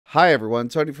Hi everyone,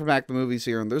 Tony from Mac the Movies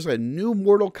here, and there's a new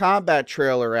Mortal Kombat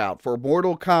trailer out for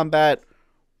Mortal Kombat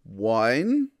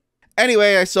 1.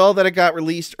 Anyway, I saw that it got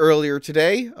released earlier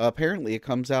today. Apparently it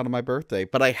comes out on my birthday,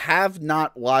 but I have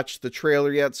not watched the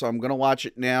trailer yet, so I'm going to watch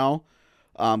it now.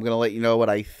 I'm going to let you know what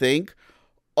I think.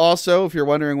 Also, if you're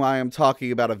wondering why I'm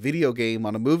talking about a video game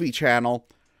on a movie channel,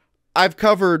 I've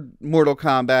covered Mortal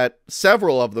Kombat,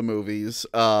 several of the movies,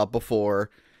 before,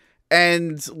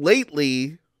 and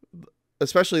lately,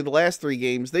 especially the last 3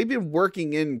 games, they've been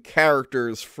working in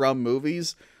characters from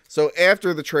movies. So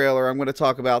after the trailer, I'm going to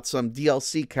talk about some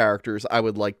DLC characters I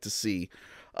would like to see.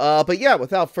 But yeah,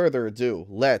 without further ado,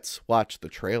 let's watch the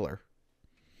trailer.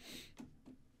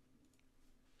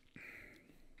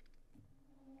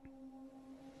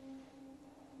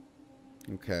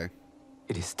 Okay.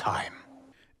 It is time.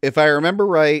 If I remember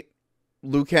right,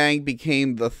 Liu Kang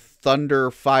became the Thunder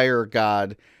Fire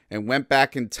God and went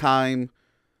back in time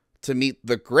to meet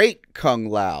the great Kung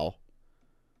Lao.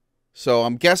 So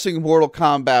I'm guessing Mortal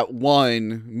Kombat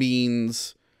 1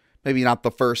 means maybe not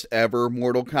the first ever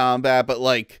Mortal Kombat, but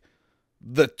like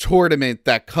the tournament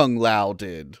that Kung Lao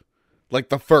did. Like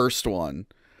the first one.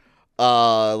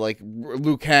 Like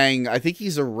Liu Kang, I think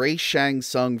he's a Ray Shang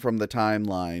Tsung from the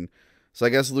timeline. So I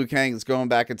guess Liu Kang is going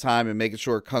back in time and making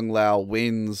sure Kung Lao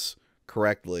wins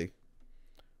correctly.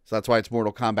 So that's why it's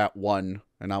Mortal Kombat 1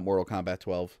 and not Mortal Kombat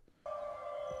 12.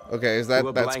 Okay,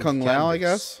 that's Kung Lao, I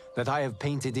guess? That I have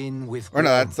painted in with or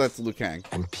no, that's Liu Kang.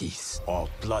 And peace or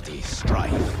bloody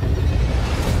strife.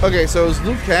 Okay, so is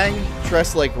Liu Kang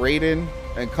dressed like Raiden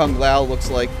and Kung Lao looks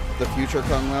like the future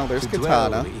Kung Lao? There's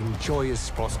Katana. In joyous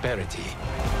prosperity.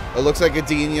 It looks like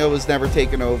Adenia was never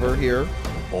taken over here.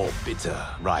 Or bitter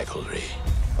rivalry.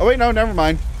 Oh wait, no, never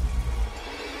mind.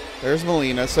 There's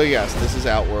Melina, so yes, this is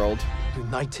Outworld.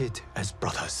 United as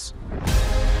brothers.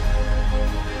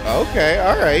 Okay,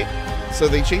 alright. So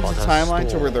they changed the timeline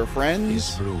to where they're friends?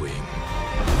 Is brewing.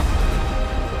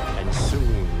 And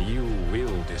soon you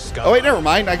will discover. Oh wait, never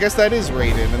mind. I guess that is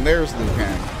Raiden, and there's Liu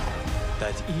Kang.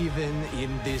 That even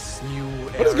in this new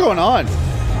era. What is going on?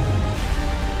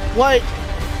 What?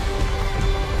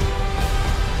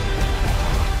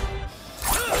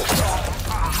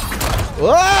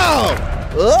 Whoa!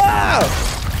 Whoa!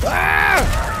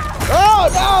 Ah! Oh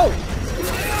no!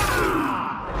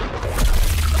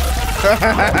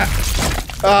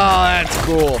 Oh, that's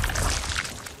cool.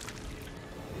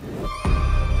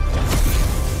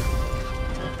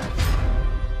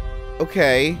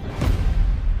 Okay.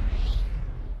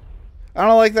 I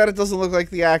don't like that it doesn't look like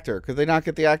the actor. Could they not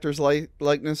get the actor's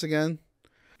likeness again?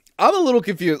 I'm a little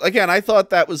confused. Again, I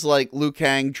thought that was like Liu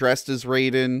Kang dressed as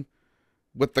Raiden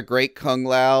with the great Kung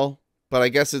Lao. But I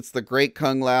guess it's the great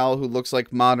Kung Lao who looks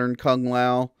like modern Kung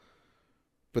Lao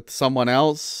with someone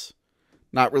else.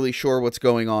 Not really sure what's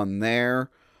going on there.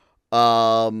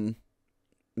 Not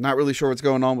really sure what's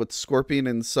going on with Scorpion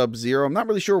and Sub-Zero. I'm not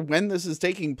really sure when this is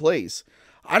taking place.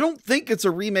 I don't think it's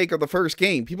a remake of the first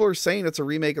game. People are saying it's a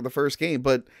remake of the first game,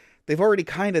 but they've already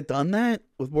kind of done that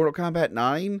with Mortal Kombat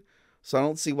 9. So I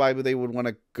don't see why they would want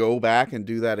to go back and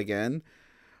do that again.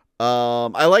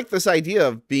 I like this idea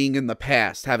of being in the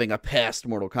past, having a past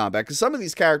Mortal Kombat, because some of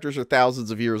these characters are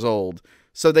thousands of years old,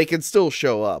 so they can still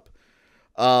show up.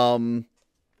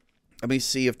 Let me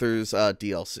see if there's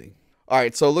DLC.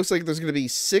 Alright, so it looks like there's going to be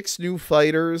 6 new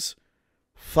fighters,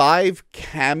 5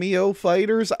 cameo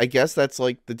fighters. I guess that's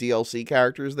like the DLC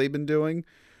characters they've been doing.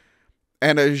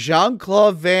 And a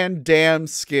Jean-Claude Van Damme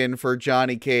skin for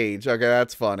Johnny Cage. Okay,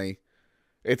 that's funny.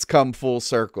 It's come full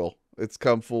circle. It's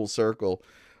come full circle.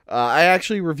 I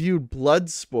actually reviewed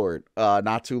Bloodsport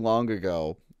not too long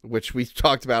ago, which we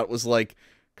talked about was like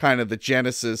kind of the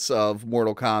genesis of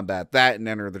Mortal Kombat. That and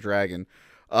Enter the Dragon.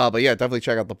 But yeah, definitely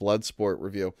check out the Bloodsport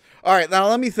review. All right, now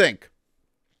let me think.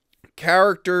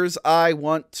 Characters I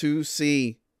want to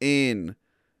see in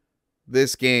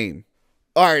this game.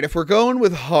 All right, if we're going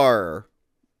with horror,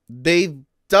 they've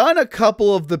done a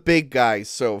couple of the big guys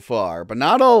so far, but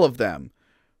not all of them.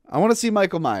 I want to see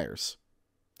Michael Myers.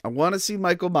 I want to see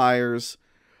Michael Myers.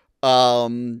 You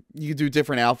can do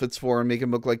different outfits for him, make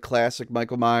him look like classic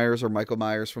Michael Myers or Michael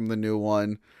Myers from the new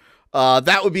one.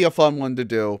 That would be a fun one to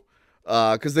do.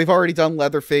 Because they've already done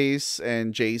Leatherface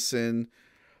and Jason.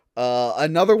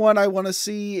 Another one I want to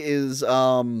see is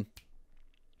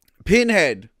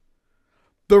Pinhead.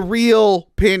 The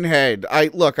real Pinhead. I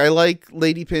like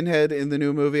Lady Pinhead in the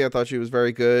new movie. I thought she was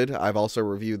very good. I've also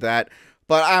reviewed that.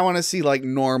 But I want to see like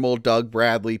normal Doug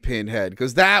Bradley Pinhead,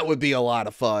 because that would be a lot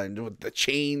of fun with the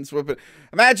chains.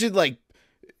 Imagine like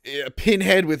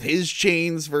Pinhead with his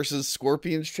chains versus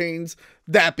Scorpion's chains.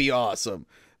 That'd be awesome.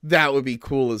 That would be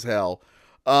cool as hell.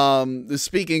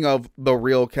 Speaking of the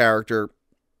real character,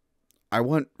 I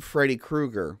want Freddy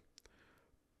Krueger,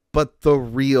 but the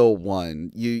real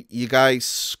one. You guys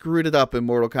screwed it up in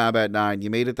Mortal Kombat 9. You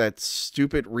made it that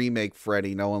stupid remake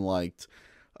Freddy no one liked.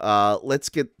 Let's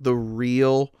get the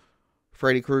real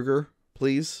Freddy Krueger,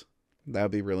 please. That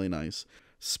would be really nice.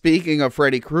 Speaking of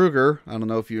Freddy Krueger, I don't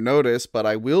know if you noticed, but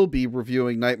I will be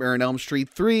reviewing Nightmare on Elm Street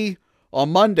 3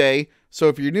 on Monday. So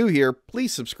if you're new here,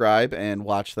 please subscribe and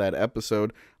watch that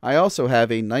episode. I also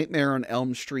have a Nightmare on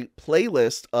Elm Street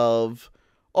playlist of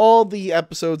all the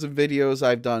episodes and videos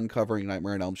I've done covering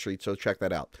Nightmare on Elm Street, so check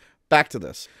that out. Back to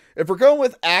this. If we're going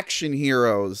with action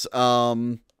heroes,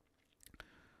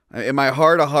 in my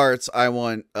heart of hearts, I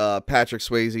want Patrick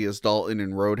Swayze as Dalton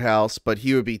in Roadhouse, but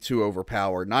he would be too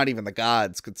overpowered. Not even the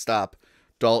gods could stop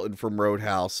Dalton from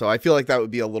Roadhouse, so I feel like that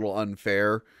would be a little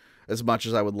unfair, as much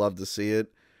as I would love to see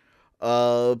it.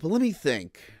 But let me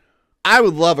think. I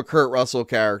would love a Kurt Russell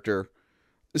character.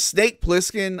 Snake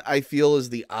Plissken, I feel, is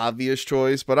the obvious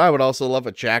choice, but I would also love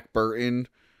a Jack Burton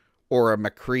or a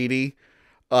McCready.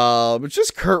 But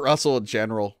just Kurt Russell in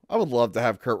general. I would love to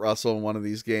have Kurt Russell in one of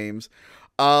these games.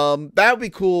 That would be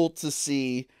cool to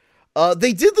see.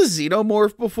 They did the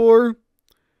Xenomorph before.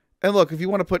 And look, if you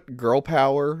want to put girl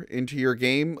power into your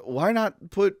game, why not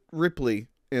put Ripley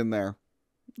in there?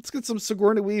 Let's get some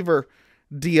Sigourney Weaver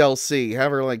DLC.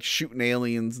 Have her like shooting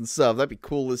aliens and stuff. That'd be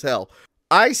cool as hell.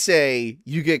 I say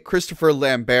you get Christopher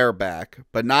Lambert back,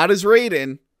 but not as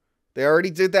Raiden. They already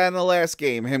did that in the last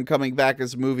game. Him coming back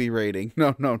as movie Raiden.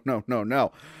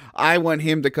 No. I want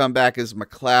him to come back as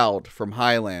McCloud from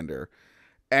Highlander.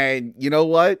 And you know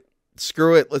what?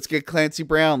 Screw it. Let's get Clancy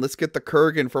Brown. Let's get the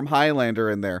Kurgan from Highlander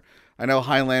in there. I know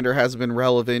Highlander hasn't been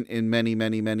relevant in many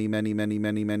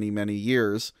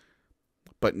years,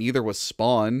 but neither was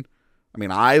Spawn. I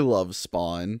mean, I love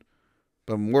Spawn,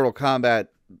 but Mortal Kombat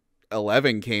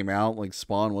 11 came out, like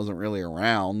Spawn wasn't really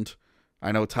around.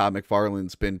 I know Todd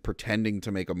McFarlane's been pretending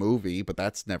to make a movie, but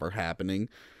that's never happening.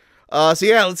 So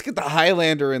yeah, let's get the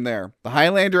Highlander in there. The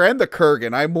Highlander and the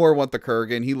Kurgan. I more want the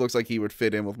Kurgan. He looks like he would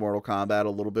fit in with Mortal Kombat a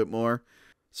little bit more.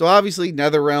 So obviously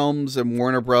NetherRealms and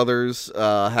Warner Brothers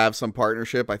have some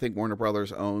partnership. I think Warner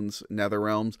Brothers owns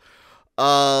NetherRealms.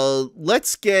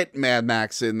 Let's get Mad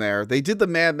Max in there. They did the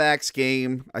Mad Max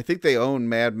game. I think they own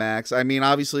Mad Max. I mean,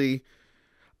 obviously,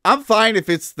 I'm fine if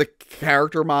it's the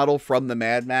character model from the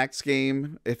Mad Max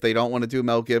game. If they don't want to do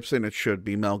Mel Gibson, it should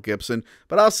be Mel Gibson.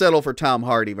 But I'll settle for Tom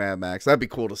Hardy Mad Max. That'd be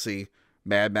cool to see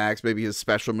Mad Max. Maybe his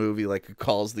special movie, like he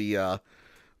calls the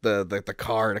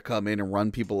car to come in and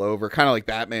run people over. Kind of like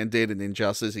Batman did in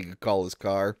Injustice. He could call his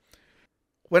car.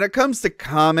 When it comes to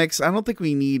comics, I don't think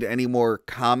we need any more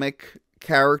comic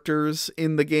characters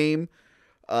in the game.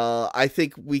 I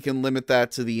think we can limit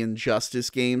that to the Injustice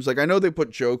games. Like, I know they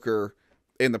put Joker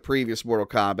in the previous Mortal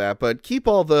Kombat, but keep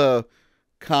all the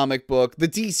comic book, the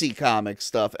DC comic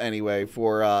stuff anyway,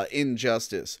 for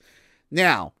Injustice.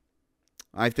 Now,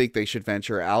 I think they should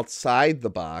venture outside the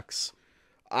box.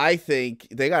 I think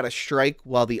they got to strike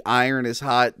while the iron is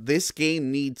hot. This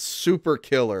game needs Super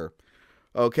Killer.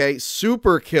 Okay,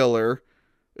 Super Killer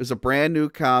is a brand new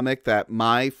comic that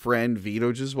my friend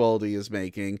Vito Gesualdi is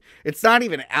making. It's not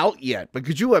even out yet, but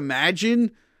could you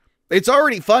imagine? It's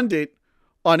already funded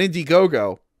on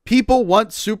Indiegogo. People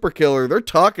want Super Killer. They're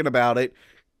talking about it.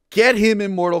 Get him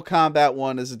in Mortal Kombat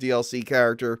 1 as a DLC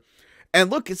character. And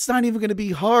look, it's not even going to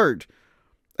be hard.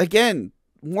 Again,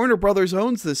 Warner Brothers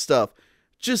owns this stuff.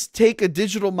 Just take a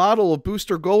digital model of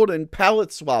Booster Gold and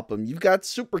palette swap them. You've got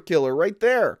Super Killer right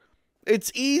there.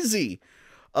 It's easy.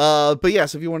 But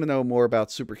yes, if you want to know more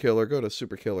about Super Killer, go to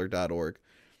superkiller.org.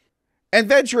 And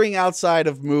venturing outside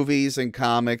of movies and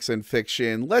comics and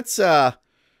fiction, let's get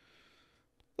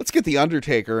the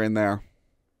Undertaker in there.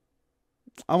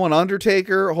 I want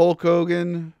Undertaker, Hulk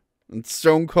Hogan, and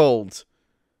Stone Cold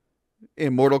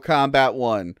in Mortal Kombat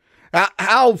 1.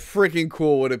 How freaking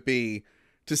cool would it be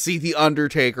to see the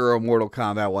Undertaker in Mortal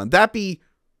Kombat 1? That'd be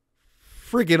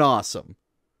friggin' awesome.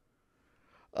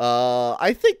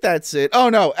 I think that's it. Oh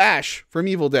no, Ash from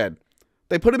Evil Dead.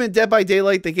 They put him in Dead by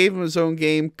Daylight. They gave him his own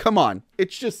game. Come on,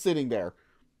 it's just sitting there.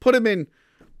 Put him in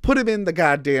the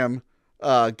goddamn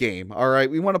game. All right,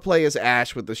 we want to play as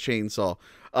Ash with this chainsaw.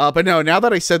 But no, now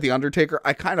that I said the Undertaker,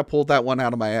 I kind of pulled that one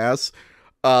out of my ass.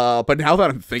 But now that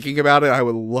I'm thinking about it, I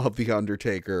would love the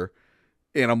Undertaker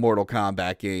in a Mortal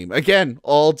Kombat game. Again,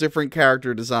 all different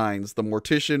character designs. The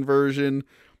Mortician version,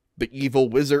 the evil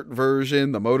wizard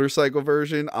version, the motorcycle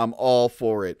version. I'm all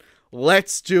for it.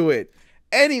 Let's do it.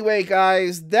 Anyway,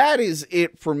 guys, that is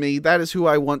it for me. That is who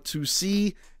I want to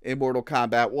see in Mortal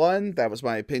Kombat 1. That was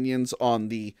my opinions on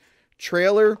the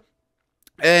trailer.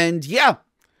 And yeah,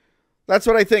 That's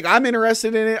what I think. I'm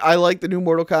interested in it. I like the new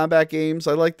Mortal Kombat games.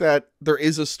 I like that there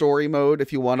is a story mode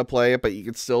if you want to play it, but you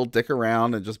can still dick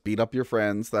around and just beat up your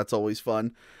friends. That's always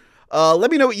fun.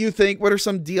 Let me know what you think. What are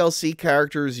some DLC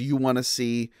characters you want to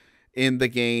see in the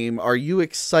game? Are you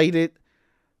excited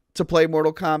to play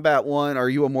Mortal Kombat 1? Are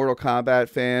you a Mortal Kombat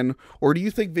fan? Or do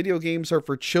you think video games are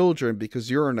for children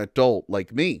because you're an adult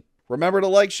like me? Remember to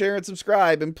like, share, and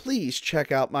subscribe, and please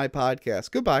check out my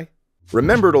podcast. Goodbye.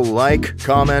 Remember to like,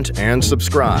 comment, and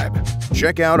subscribe.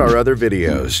 Check out our other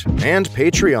videos and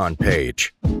Patreon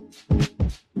page.